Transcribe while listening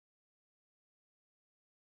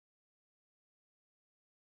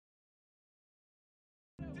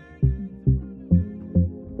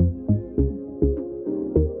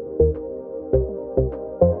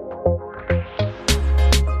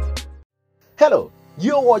Hello,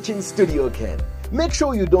 you're watching Studio Ken. Make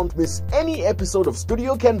sure you don't miss any episode of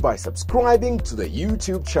Studio Ken by subscribing to the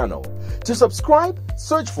YouTube channel. To subscribe,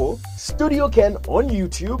 search for Studio Ken on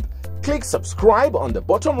YouTube, click subscribe on the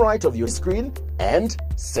bottom right of your screen, and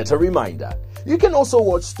set a reminder. You can also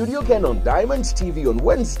watch Studio Ken on Diamond TV on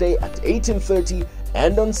Wednesday at 18:30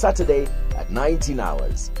 and on Saturday at 19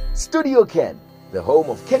 hours. Studio Ken, the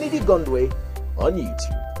home of Kennedy Gondwe on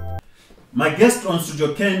YouTube. My guest on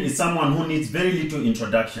Studio Ken is someone who needs very little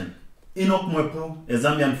introduction. Enock Mwepu, a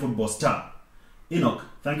Zambian football star. Enock,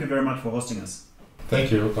 thank you very much for hosting us. Thank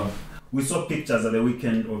you, welcome. We saw pictures at the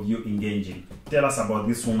weekend of you engaging. Tell us about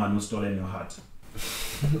this woman who stolen your heart.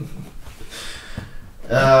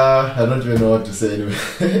 I don't even know what to say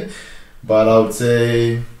anyway. But I would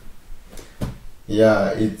say,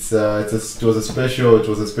 yeah, it was a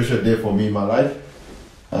special day for me in my life.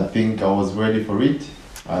 I think I was ready for it.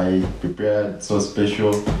 I prepared so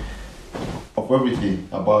special of everything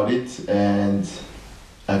about it, and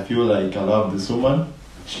I feel like I love this woman.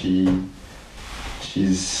 She's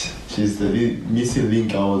the missing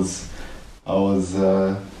link I was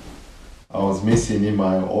missing in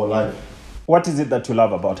my whole life. What is it that you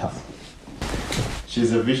love about her?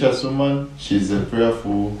 She's a vicious woman. She's a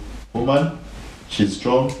prayerful woman. She's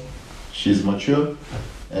strong. She's mature,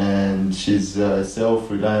 and she's a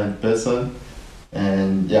self-reliant person.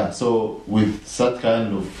 And yeah, so with such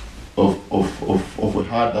kind of a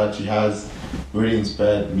heart that she has, really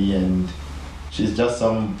inspired me, and she's just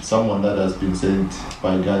someone that has been sent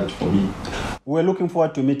by God for me. We're looking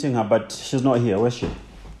forward to meeting her, but she's not here. Where's she?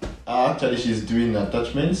 Actually, she's doing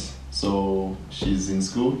attachments, so she's in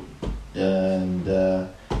school, and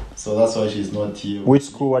so that's why she's not here. Which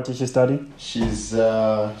school? What is she studying? She's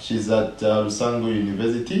at Lusango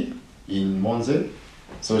University in Monze.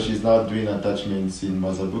 So she's now doing attachments in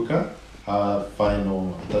Mazabuka, her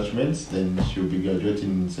final attachments, then she'll be graduating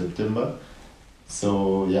in September.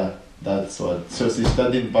 So yeah, that's what. So she's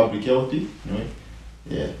studying public health, anyway.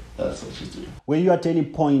 Yeah, that's what she's doing. Were you at any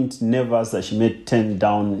point nervous that she may turn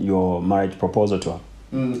down your marriage proposal to her?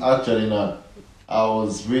 Actually not. I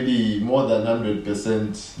was really more than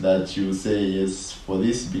 100% that she will say yes for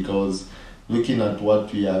this, because looking at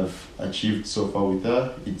what we have achieved so far with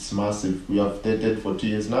her, it's massive. We have dated for 2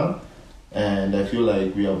 years now, and I feel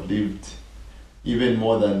like we have lived even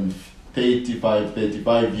more than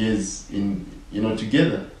 35 years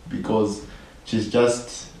together, because she's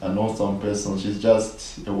just an awesome person. She's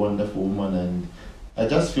just a wonderful woman, and I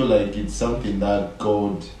just feel like it's something that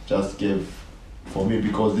God just gave for me,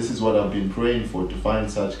 because this is what I've been praying for, to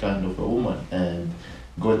find such kind of a woman, and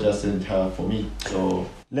God just sent her for me. So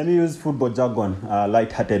let me use football jargon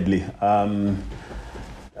lightheartedly.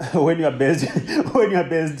 When you are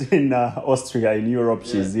based in Austria, in Europe,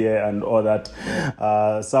 she's here and all that.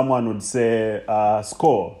 Someone would say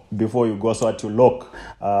score before you go, so to lock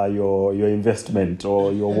your investment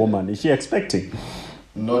or your woman. Is she expecting?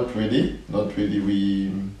 Not really.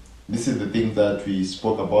 This is the thing that we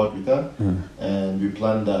spoke about with her, and we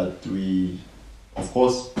planned that we, of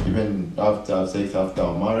course, even after sex, after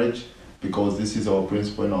our marriage, because this is our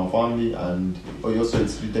principle in our family, and also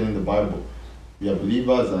it's written in the Bible. We are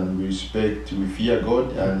believers, and we fear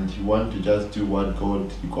God, and we want to just do what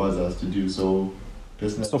God requires us to do. So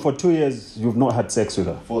for 2 years, you've not had sex with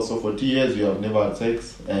her? For 2 years, we have never had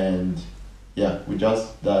sex, and yeah, we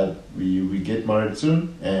just that we get married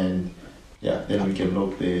soon, and yeah, then we can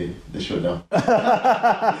lock the show down.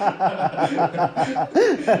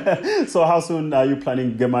 So how soon are you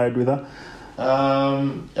planning to get married with her?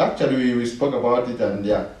 Actually, we spoke about it, and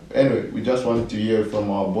yeah. Anyway, we just want to hear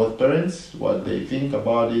from our both parents what they think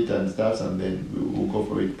about it and stuff, and then we'll go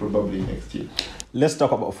for it probably next year. Let's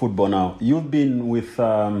talk about football now. You've been with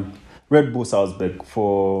Red Bull Salzburg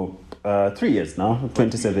for 3 years now,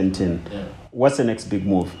 2017. Yeah. What's the next big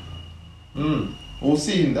move? We'll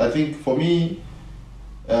see. I think for me,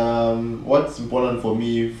 what's important for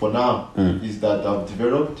me for now is that I've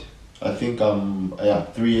developed. I think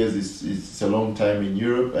 3 years is a long time in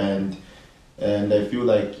Europe, and I feel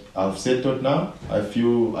like I've settled now. I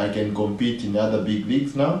feel I can compete in other big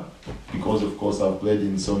leagues now, because of course I've played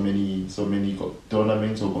in so many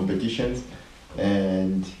tournaments or competitions,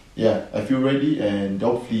 and yeah, I feel ready, and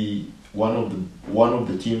hopefully one of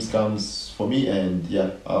the teams comes for me, and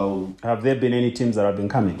yeah, Have there been any teams that have been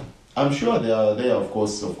coming? I'm sure they are there, of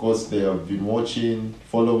course. Of course, they have been watching,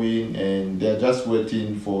 following, and they're just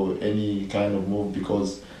waiting for any kind of move,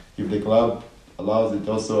 because if the club allows it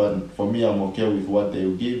also, and for me, I'm okay with what they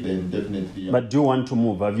will give, then definitely. Yeah. But do you want to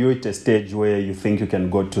move? Have you hit a stage where you think you can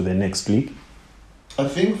go to the next league? I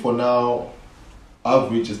think for now,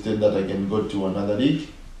 I've reached a stage that I can go to another league,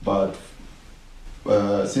 but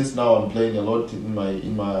since now I'm playing a lot in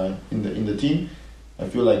the team. I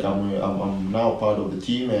feel like I'm now part of the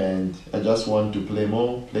team, and I just want to play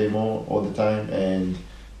more all the time. And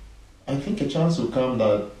I think a chance will come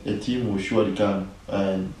that a team will surely come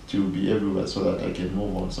and to be everywhere so that I can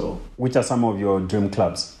move on. So, which are some of your dream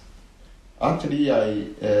clubs? Actually,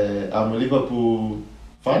 I'm a Liverpool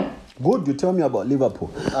fan. Good, you tell me about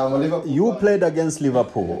Liverpool. I'm a Liverpool You fan. Played against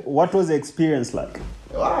Liverpool. What was the experience like?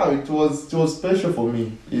 Wow, it was special for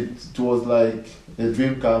me. It was like a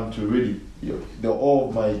dream come true, really. All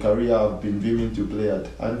of my career I've been dreaming to play at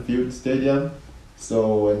Anfield Stadium.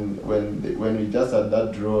 So when we just had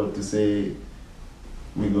that draw to say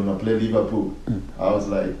we're gonna play Liverpool, I was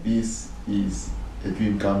like, this is a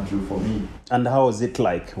dream come true for me. And how was it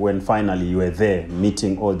like when finally you were there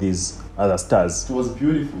meeting all these other stars? It was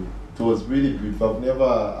beautiful. It was really beautiful. I've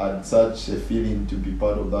never had such a feeling to be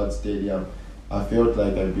part of that stadium. I felt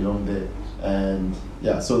like I belong there. And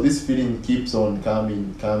yeah, so this feeling keeps on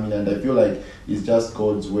coming, and I feel like it's just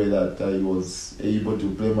God's way that I was able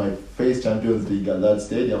to play my first Champions League at that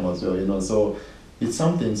stadium as well, So it's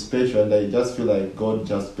something special, and I just feel like God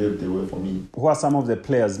just paved the way for me. Who are some of the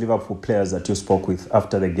players, Liverpool players, that you spoke with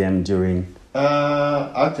after the game during?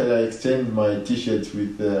 Actually, I exchanged my T-shirt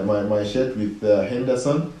with my shirt with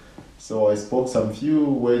Henderson. So I spoke some few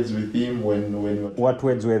words with him when. What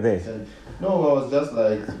words were they? No, I was just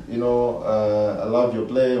like, I love your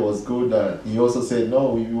play. It was good. He also said,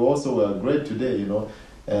 no, you also were great today,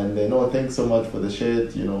 And thanks so much for the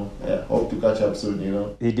shirt. Hope to catch up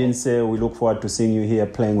soon. He didn't say we look forward to seeing you here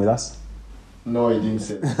playing with us? No, he didn't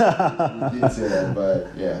say that. He didn't say that, but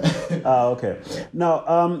yeah. Okay.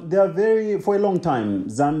 Now, they are for a long time,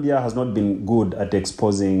 Zambia has not been good at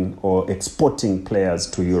exposing or exporting players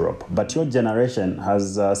to Europe. But your generation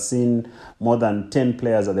has seen more than 10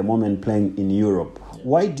 players at the moment playing in Europe.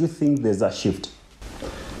 Why do you think there's a shift?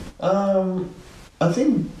 I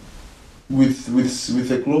think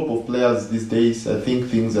with a group of players these days, I think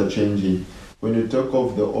things are changing. When you talk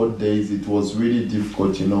of the old days, it was really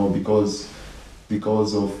difficult,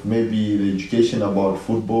 because of maybe the education about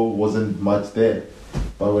football wasn't much there.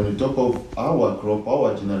 But when you talk of our group,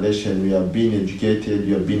 our generation, we are being educated,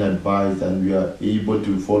 we are being advised, and we are able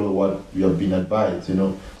to follow what we have been advised,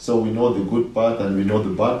 So we know the good part and we know the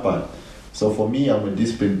bad part. So for me, I'm a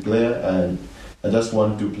disciplined player, and I just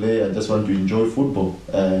want to play, I just want to enjoy football,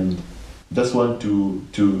 and just want to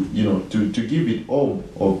give it all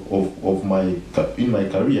in my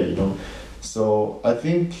career, So I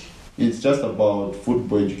think it's just about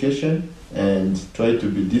football education and try to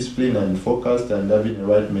be disciplined and focused and having the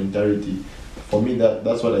right mentality. For me,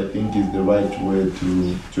 that's what I think is the right way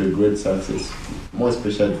to a great success, more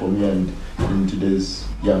especially for me and in today's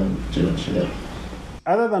young generation. Yeah.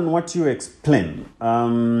 Other than what you explained,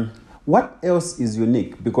 what else is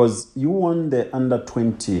unique? Because you won the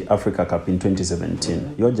Under-20 Africa Cup in 2017.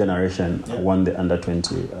 Mm-hmm. Your generation won the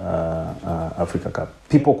Under-20 Africa Cup.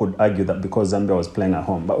 People could argue that because Zambia was playing at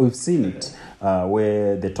home, but we've seen it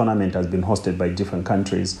where the tournament has been hosted by different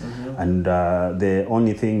countries, and the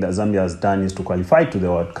only thing that Zambia has done is to qualify to the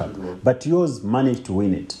World Cup. But yours managed to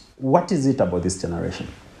win it. What is it about this generation?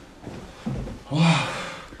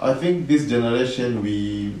 I think this generation,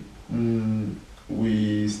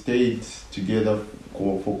 we stayed together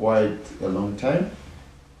for quite a long time.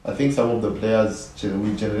 I think some of the players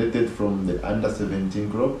we generated from the under-17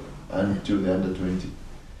 group until the under-20.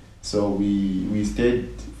 So we stayed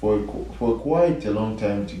for quite a long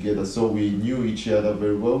time together. So we knew each other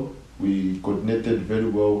very well. We coordinated very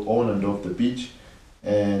well on and off the pitch.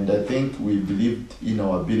 And I think we believed in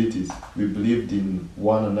our abilities. We believed in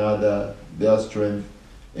one another, their strength,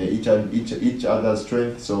 each other's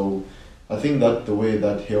strength. So I think that the way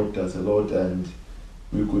that helped us a lot, and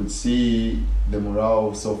we could see the morale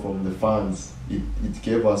also from the fans. It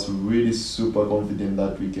gave us really super confident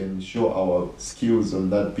that we can show our skills on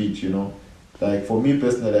that pitch, Like for me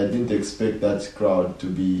personally, I didn't expect that crowd to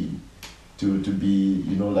be in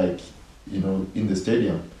the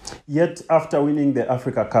stadium. Yet after winning the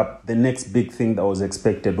Africa Cup, the next big thing that was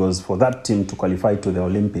expected was for that team to qualify to the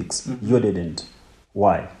Olympics. Mm-hmm. You didn't.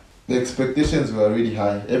 Why? The expectations were really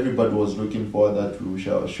high. Everybody was looking for that we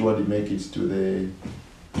shall surely make it to the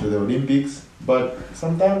Olympics. But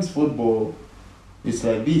sometimes football is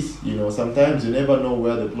like this, Sometimes you never know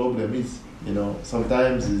where the problem is,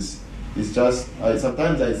 Sometimes it's just.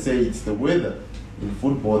 Sometimes I say it's the weather in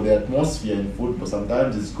football, the atmosphere in football.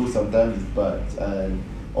 Sometimes it's good, sometimes it's bad,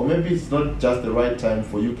 or maybe it's not just the right time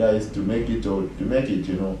for you guys to make it or to make it,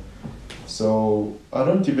 So I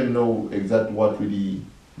don't even know exactly what really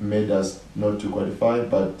made us not to qualify,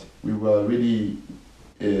 but we were really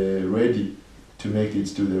ready to make it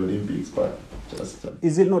to the Olympics, but just...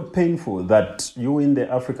 Is it not painful that you in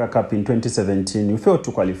the Africa Cup in 2017, you failed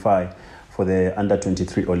to qualify for the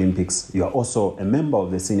Under-23 Olympics? You are also a member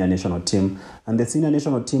of the senior national team, and the senior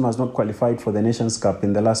national team has not qualified for the Nations Cup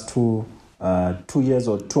in the last 2 years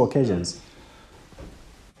or 2 occasions.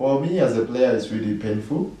 For me as a player, it's really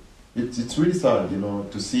painful. It's really sad,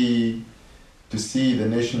 to see the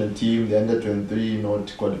national team, the Under-23,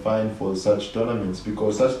 not qualifying for such tournaments,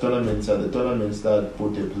 because such tournaments are the tournaments that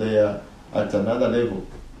put a player at another level,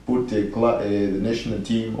 put the national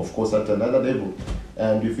team, of course, at another level.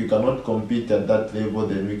 And if we cannot compete at that level,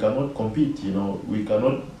 then we cannot compete. We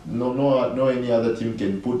cannot. No any other team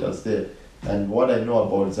can put us there. And what I know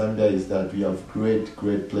about Zambia is that we have great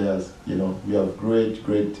players. We have great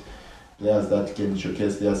players that can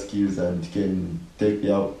showcase their skills and can take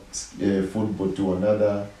their football to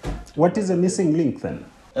another. What is the missing link then?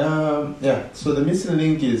 So the missing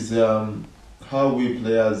link is how we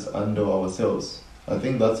players handle ourselves. I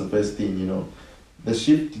think that's the first thing. The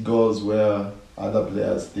shift goes where other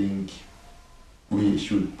players think we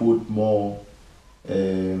should put more.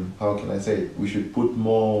 We should put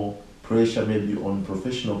more pressure maybe on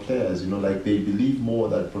professional players. Like they believe more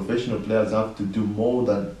that professional players have to do more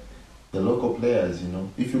than the local players.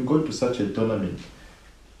 If you go to such a tournament,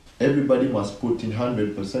 everybody must put in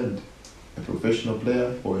 100%, a professional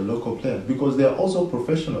player or a local player, because they are also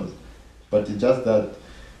professionals. But it's just that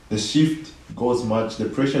the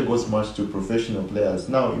pressure goes much to professional players.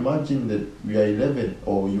 Now imagine that we are 11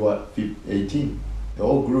 or you are 18, the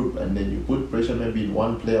whole group, and then you put pressure maybe in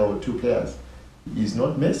 1 player or 2 players. It's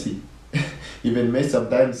not Messi. Even Messi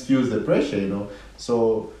sometimes feels the pressure,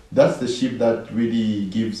 So that's the shift that really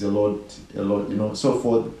gives a lot. So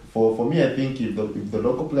for me, I think if the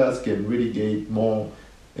local players can really get more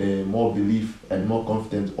belief and more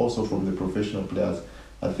confidence also from the professional players,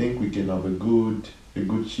 I think we can have a good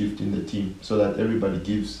shift in the team so that everybody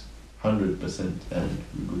gives 100% and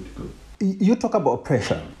we're good to go. You talk about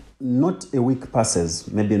pressure. Not a week passes,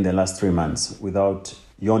 maybe in the last 3 months, without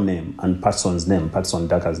your name and Patson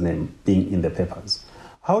Daka's name being in the papers.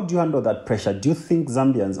 How do you handle that pressure? Do you think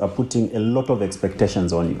Zambians are putting a lot of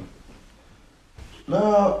expectations on you?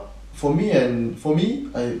 For me,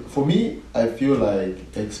 I feel like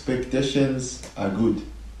expectations are good.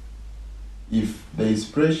 If there is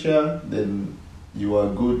pressure, then you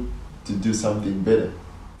are good to do something better.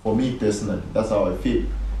 For me personally, that's how I feel.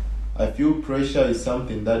 I feel pressure is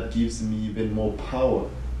something that gives me even more power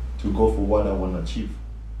to go for what I want to achieve.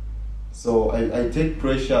 So I take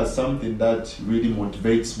pressure as something that really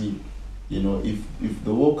motivates me. If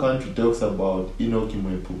the whole country talks about Enock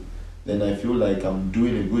Mwepu, then I feel like I'm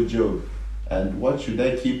doing a good job. And what should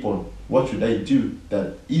I keep on? What should I do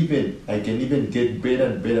that I can even get better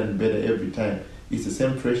and better and better every time? It's the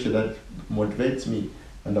same pressure that motivates me.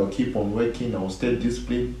 And I'll keep on working, I'll stay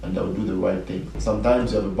disciplined, and I'll do the right thing.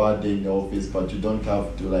 Sometimes you have a bad day in the office, but you don't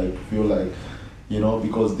have to feel like,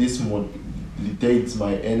 because this motivates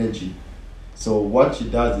my energy. So what she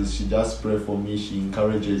does is she just pray for me, she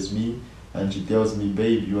encourages me, and she tells me,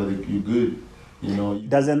 babe, you're good.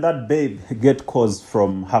 Doesn't that babe get calls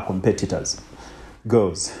from her competitors,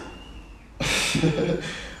 girls?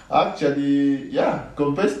 Actually, yeah,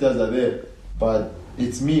 competitors are there, but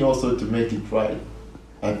it's me also to make it right.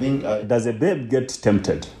 I think Does a babe get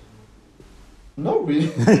tempted? Not really.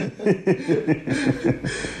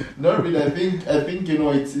 Not really. I think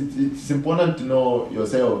it's important to know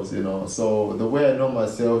yourselves. So the way I know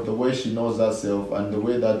myself, the way she knows herself, and the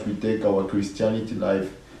way that we take our Christianity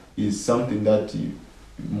life is something that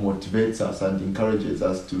motivates us and encourages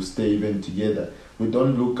us to stay even together. We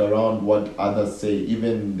don't look around what others say,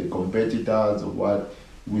 even the competitors or what.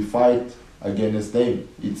 We fight against them.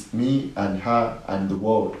 It's me and her and the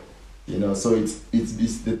world. So it's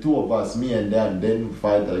the two of us, me and them, and then we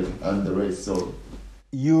fight and the rest. So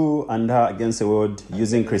you and her against the world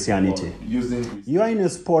using Christianity. You are in a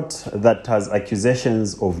sport that has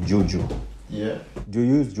accusations of juju. Yeah. Do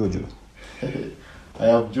you use juju? I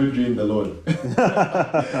have juju in the Lord.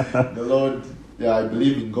 The Lord, I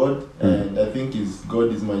believe in God, and I think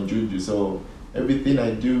God is my juju. So everything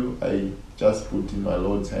I do, I just put in my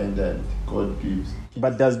Lord's hand, and God gives.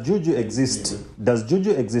 But does juju exist? Does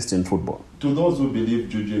juju exist in football? To those who believe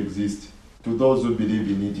juju exists, to those who believe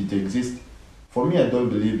in it, it exists. For me, I don't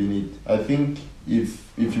believe in it. I think if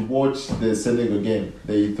you watch the Senegal game,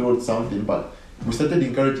 they throw something, but we started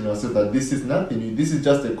encouraging ourselves that this is nothing. This is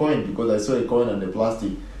just a coin, because I saw a coin on the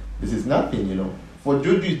plastic. This is nothing, For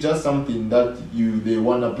juju, it's just something that they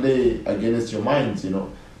want to play against your minds,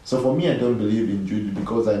 So for me, I don't believe in juju,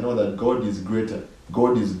 because I know that God is greater.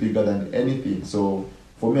 God is bigger than anything. So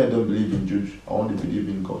For me, I don't believe in juju. I only believe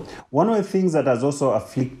in God. One of the things that has also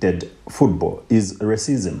afflicted football is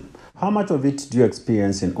racism. How much of it do you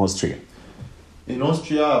experience in Austria? In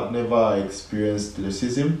Austria, I've never experienced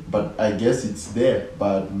racism, but I guess it's there.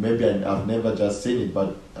 But maybe I've never just seen it.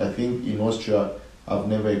 But I think in Austria, I've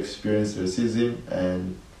never experienced racism,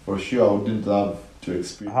 and for sure, I wouldn't love to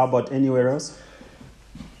experience. How about anywhere else?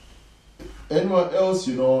 Anywhere else,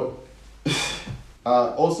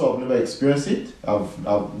 also I've never experienced it. I've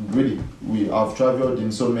traveled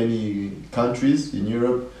in so many countries in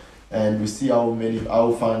Europe, and we see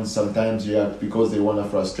how fans sometimes react because they want to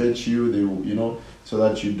frustrate you. So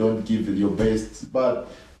that you don't give it your best. But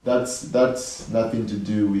that's nothing to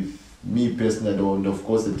do with me personally, and of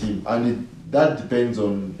course the team. And that depends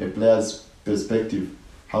on a player's perspective.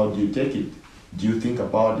 How do you take it? Do you think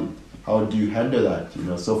about it? How do you handle that?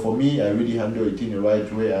 So for me, I really handle it in the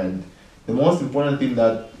right way, and the most important thing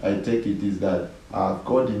that I take it is that I have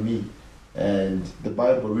God in me, and the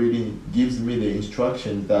Bible really gives me the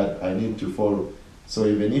instructions that I need to follow. So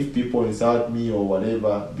even if people insult me or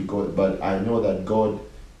whatever, but I know that God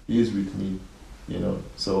is with me,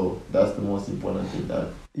 So that's the most important thing. That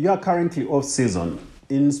you are currently off season.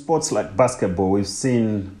 In sports like basketball, we've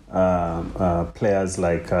seen players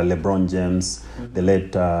like LeBron James, the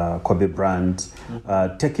late Kobe Bryant,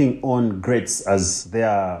 taking on greats as they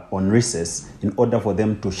are on recess in order for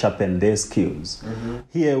them to sharpen their skills.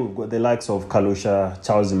 Here we've got the likes of Kalusha,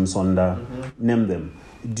 Charles Msonda, name them.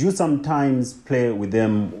 Do you sometimes play with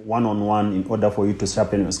them one-on-one in order for you to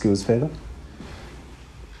sharpen your skills further?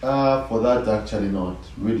 For that, actually not.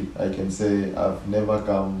 Really, I can say I've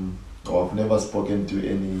never spoken to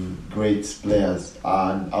any great players,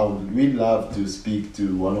 and I would really love to speak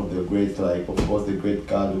to one of the greats, like of course the great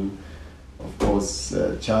Kalu, of course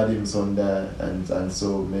Charlie Msonda, and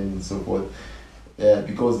so many and so forth.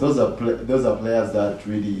 Because those are players that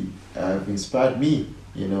really have inspired me.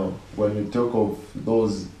 When we talk of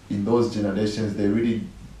those in those generations, they really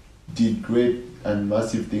did great and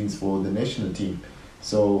massive things for the national team.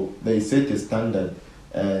 So they set a standard,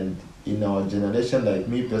 and in our generation, like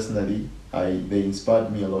me personally, they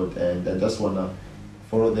inspired me a lot, and I just wanna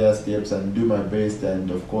follow their steps and do my best. And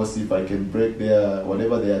of course, if I can break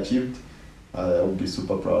whatever they achieved, I will be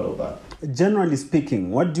super proud of that. Generally speaking,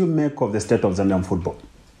 what do you make of the state of Zambian football?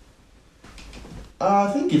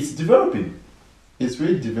 I think it's developing. It's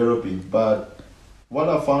really developing, but what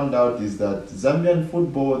I found out is that Zambian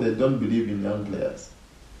football, they don't believe in young players.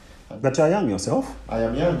 But you are young yourself? I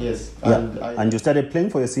am young, yes. Yeah. And you started playing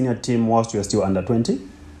for your senior team whilst you were still under 20?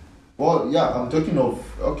 Well, yeah, I'll talk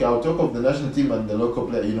of the national team and the local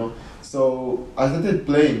player, So I started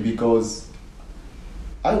playing because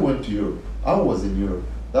I went to Europe. I was in Europe.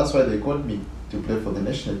 That's why they called me to play for the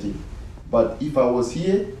national team. But if I was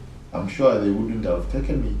here, I'm sure they wouldn't have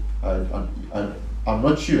taken me. I'm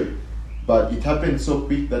not sure. But it happened so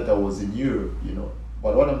quick that I was in Europe,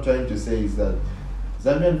 But what I'm trying to say is that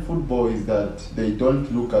Zambian football is that they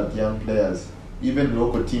don't look at young players, even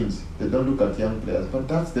local teams. They don't look at young players, but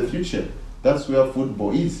that's the future. That's where football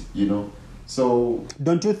is, So,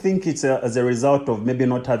 don't you think it's as a result of maybe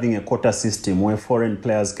not having a quota system where foreign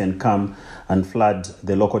players can come and flood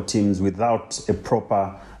the local teams without a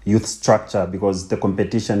proper youth structure, because the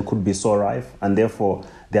competition could be so rife, and therefore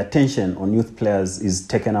the attention on youth players is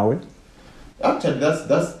taken away? Actually, that's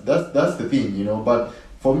the thing, But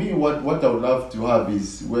for me, what I would love to have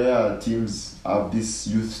is where teams have this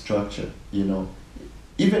youth structure,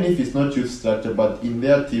 Even if it's not youth structure, but in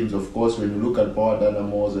their teams, of course, when you look at Power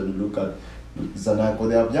Dynamos, when you look at Zanaco,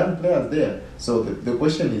 they have young players there. So the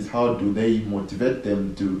question is, how do they motivate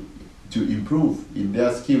them to improve in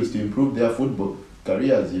their skills, to improve their football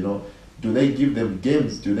careers, Do they give them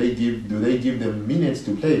games? Do they give them minutes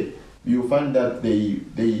to play? You find that they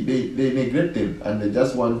neglect them, and they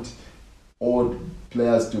just want old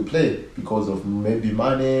players to play because of maybe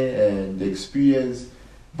money and experience.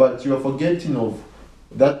 But you are forgetting of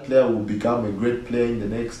that player will become a great player in the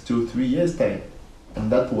next 2-3 years time. And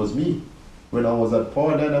that was me. When I was at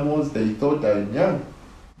Power Dynamos, they thought I'm young.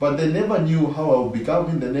 But they never knew how I would become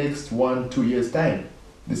in the next 1-2 years time.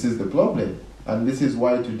 This is the problem. And this is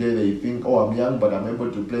why today they think, oh, I'm young, but I'm able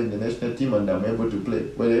to play in the national team and I'm able to play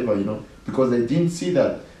wherever, because they didn't see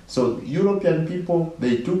that. So European people,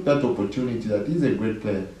 they took that opportunity that he's a great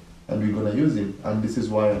player and we're going to use him. And this is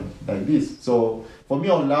why I'm like this. So for me,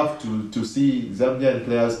 I would love to see Zambian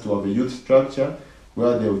players to have a youth structure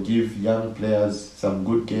where they'll give young players some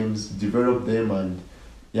good games, develop them, and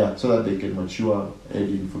so that they can mature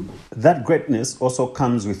early in football. That greatness also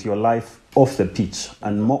comes with your life off the pitch,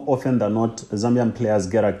 and more often than not, Zambian players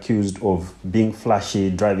get accused of being flashy,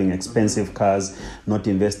 driving expensive cars, not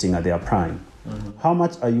investing at their prime. How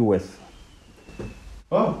much are you worth?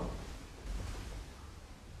 Wow.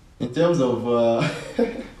 In terms of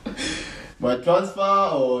my transfer,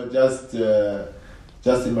 or just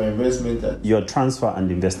in my investment? Your transfer and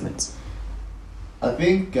investments. I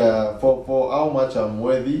think for how much I'm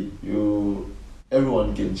worthy,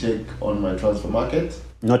 everyone can check on my transfer market.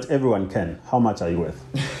 Not everyone can. How much are you worth?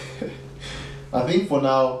 I think for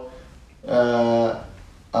now,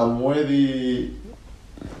 I'm worthy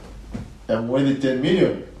 10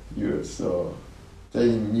 million euros. So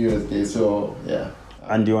 10 USD. So yeah.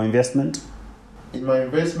 And your investment? In my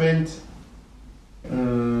investment,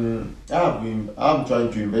 I'm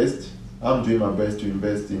trying to invest. I'm doing my best to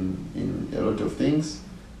invest in a lot of things.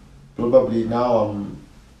 Probably now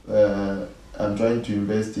I'm trying to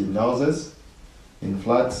invest in houses, in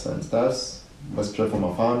flats and stuffs, must try for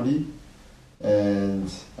my family.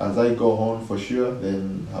 And as I go on, for sure,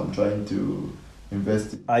 then I'm trying to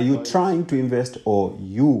invest. Are you trying to invest, or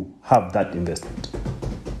you have that investment?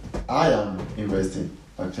 I am investing,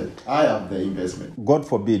 actually. I have the investment. God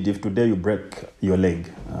forbid, if today you break your leg,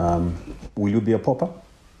 will you be a pauper?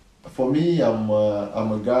 For me, I'm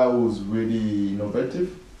a guy who's really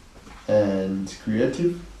innovative and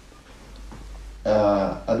creative.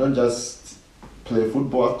 I don't just play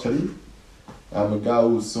football, actually. I'm a guy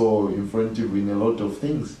who's so inventive in a lot of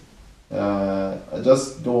things. I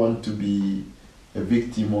just don't want to be a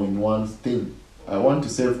victim in one thing. I want to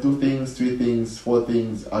save 2 things, 3 things, 4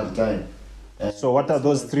 things at a time. And so what are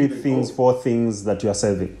those 3 things, 4 things that you are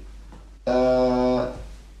saving?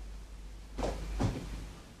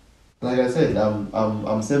 Like I said,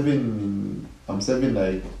 I'm saving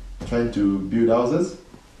like trying to build houses.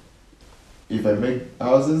 If I make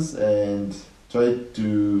houses and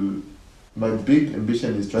my big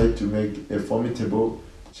ambition is try to make a formidable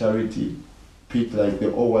charity pit like the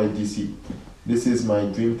OYDC. This is my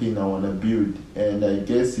dream thing I want to build, and I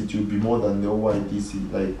guess it will be more than the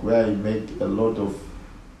OYDC, like where I make a lot of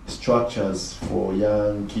structures for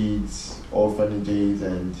young kids, orphanages,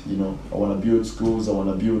 and I want to build schools, I want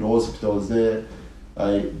to build hospitals there.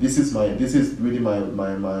 This is really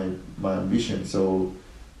my ambition. So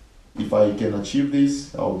if I can achieve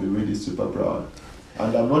this, I'll be really super proud.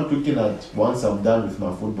 And I'm not looking at once I'm done with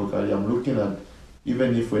my football career, I'm looking at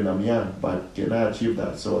even if when I'm young, but can I achieve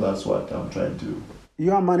that? So that's what I'm trying to do.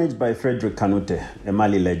 You are managed by Frederick Kanute, a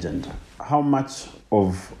Mali legend. How much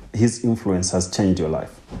of his influence has changed your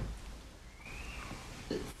life?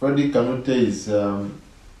 Frederick Kanute is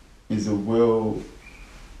a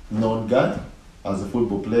well-known guy as a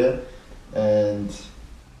football player, and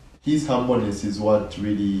his humbleness is what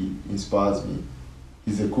really inspires me.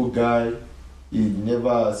 He's a cool guy. He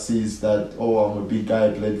never sees that, I'm a big guy,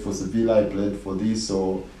 I played for Sevilla, I played for this,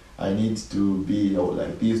 so I need to be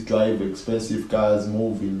like this, drive expensive cars,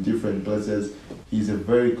 move in different places. He's a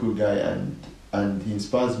very cool guy, and he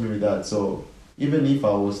inspires me with that. So even if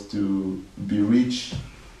I was to be rich,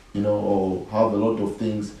 or have a lot of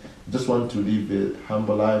things, I just want to live a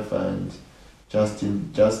humble life and just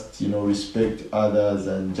respect others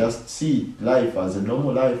and just see life as a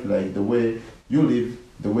normal life, like the way you live,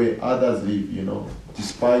 the way others live,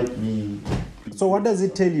 despite me. So what does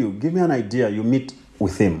it tell you? Give me an idea. You meet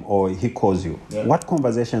with him or he calls you. Yeah. What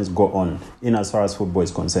conversations go on in as far as football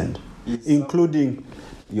is concerned? Including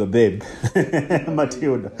your babe,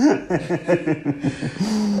 Matilda.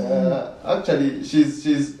 Actually,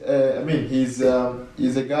 he's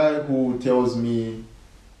a guy who tells me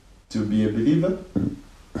to be a believer,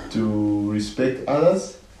 to respect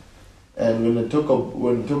others. And when I talk of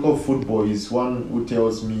football, he's one who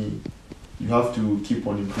tells me you have to keep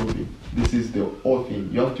on improving. This is the whole thing.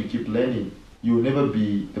 You have to keep learning. You will never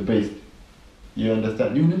be the best. You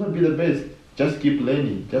understand? You will never be the best. Just keep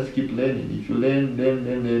learning. Just keep learning. If you learn,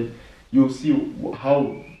 you'll see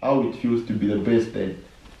how it feels to be the best then.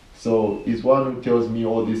 So he's one who tells me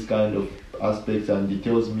all these kind of aspects, and he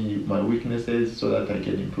tells me my weaknesses so that I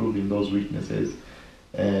can improve in those weaknesses.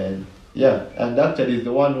 And yeah, and actually he's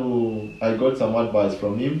the one who I got some advice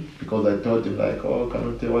from him, because I told him like,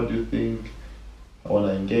 Kanute, what do you think? I want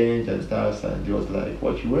to engage and stuff, and he was like,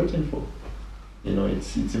 what you waiting for?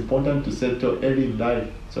 It's important to settle early in life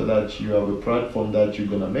so that you have a platform that you're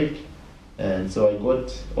going to make. And so I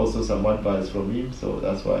got also some advice from him, so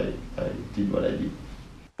that's why I did what I did.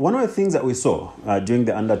 One of the things that we saw during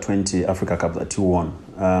the Under-20 Africa Cup that you won,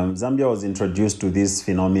 Zambia was introduced to this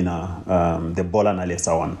phenomena, the Bola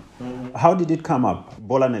Nalesa one. How did it come up?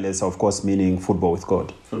 Bola Nelesa, of course, meaning football with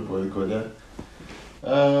God. Football with God, yeah.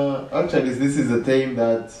 Actually, this is a team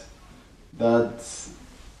that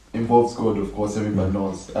involves God, of course, everybody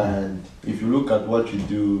knows. And if you look at what we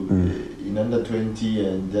do in under 20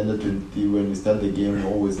 and under 20, when we start the game, we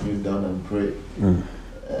always kneel down and pray.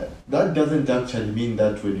 That doesn't actually mean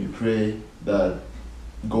that when we pray that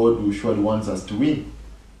God will surely wants us to win.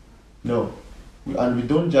 No. And we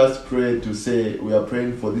don't just pray to say we are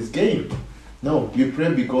praying for this game. No, we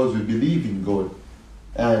pray because we believe in God.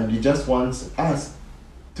 And He just wants us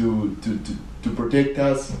to protect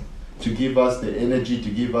us, to give us the energy, to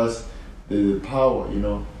give us the power,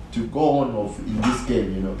 to go on in this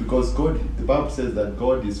game, because God, the Bible says that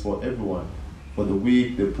God is for everyone, for the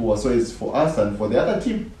weak, the poor. So it's for us and for the other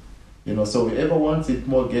team, so whoever wants it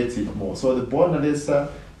more gets it more. So the Bola Nelesa,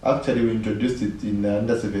 actually we introduced it in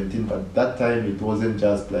under 17, but that time it wasn't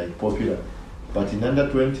just like popular. But in under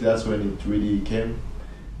 20, that's when it really came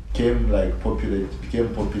like popular. It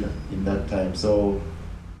became popular in that time. So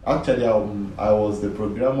actually, I was the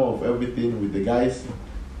programmer of everything with the guys.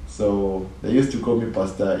 So they used to call me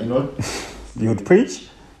Pastor Enock. You would preach?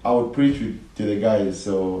 I would preach to the guys.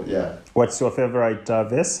 So yeah. What's your favorite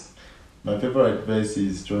verse? My favorite verse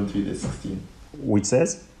is John 3:16. Which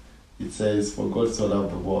says? It says, "For God so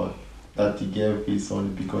loved the world that He gave His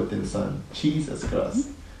only begotten Son, Jesus Christ,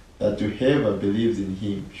 that whoever believes in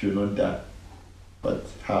Him should not die, but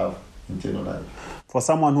have eternal life." For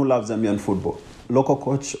someone who loves Zambian football, local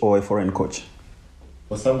coach or a foreign coach?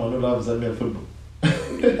 For someone who loves Zambian football,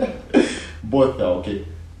 both are okay.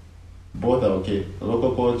 Both are okay. A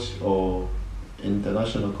local coach or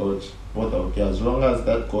international coach, both are okay. As long as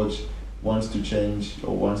that coach wants to change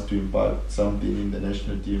or wants to impact something in the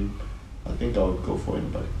national team, I think I would go for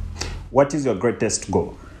anybody. What is your greatest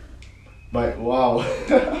goal? My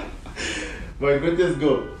greatest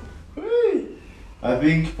goal. I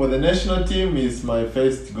think for the national team is my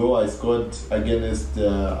first goal I scored against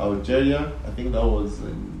Algeria. I think that was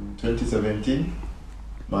in 2017.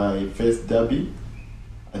 My first derby.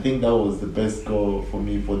 I think that was the best goal for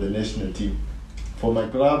me for the national team. For my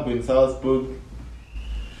club in Salzburg,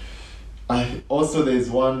 there's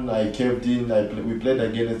one I caved in. We played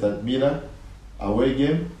against that Milan away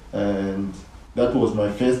game, and that was my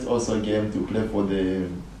first also game to play for the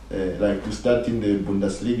to start in the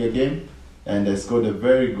Bundesliga game, and I scored a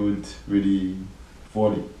very good, really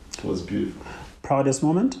volley. It was beautiful. Proudest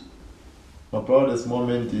moment? My proudest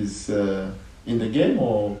moment is in the game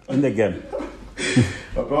or in the game.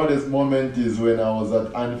 My proudest moment is when I was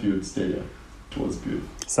at Anfield Stadium. It was beautiful.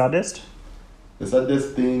 Saddest? The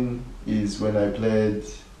saddest thing is when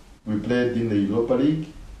we played in the Europa League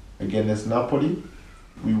against Napoli.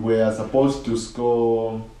 We were supposed to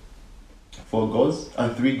score 4 goals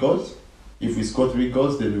and 3 goals. If we score 3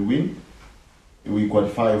 goals, then we win. We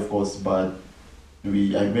qualify, of course, but I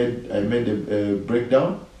made a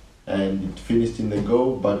breakdown and it finished in the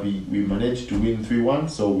goal, but we managed to win 3-1,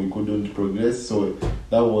 so we couldn't progress. So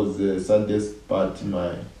that was the saddest part.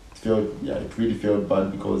 It really felt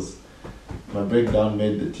bad because my breakdown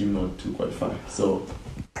made the team not to qualify. So,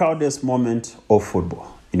 proudest moment of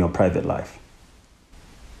football in your private life?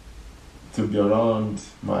 To be around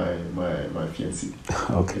my fiancée.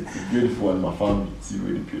 Okay. It's beautiful, and my family. It's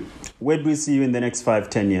really beautiful. Where do we see you in the next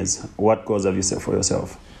 5-10 years? What goals have you set for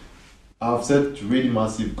yourself? I've set really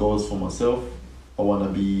massive goals for myself. I want to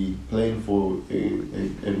be playing for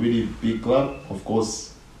a really big club. Of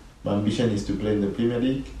course, my ambition is to play in the Premier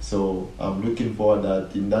League. So I'm looking forward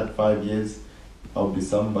that in that 5 years, I'll be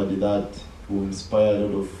somebody that will inspire a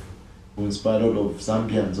lot of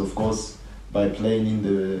Zambians, of course, by playing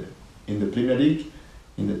in the Premier League,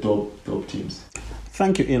 in the top teams.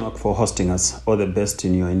 Thank you, Enock, for hosting us. All the best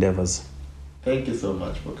in your endeavors. Thank you so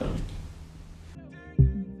much for coming.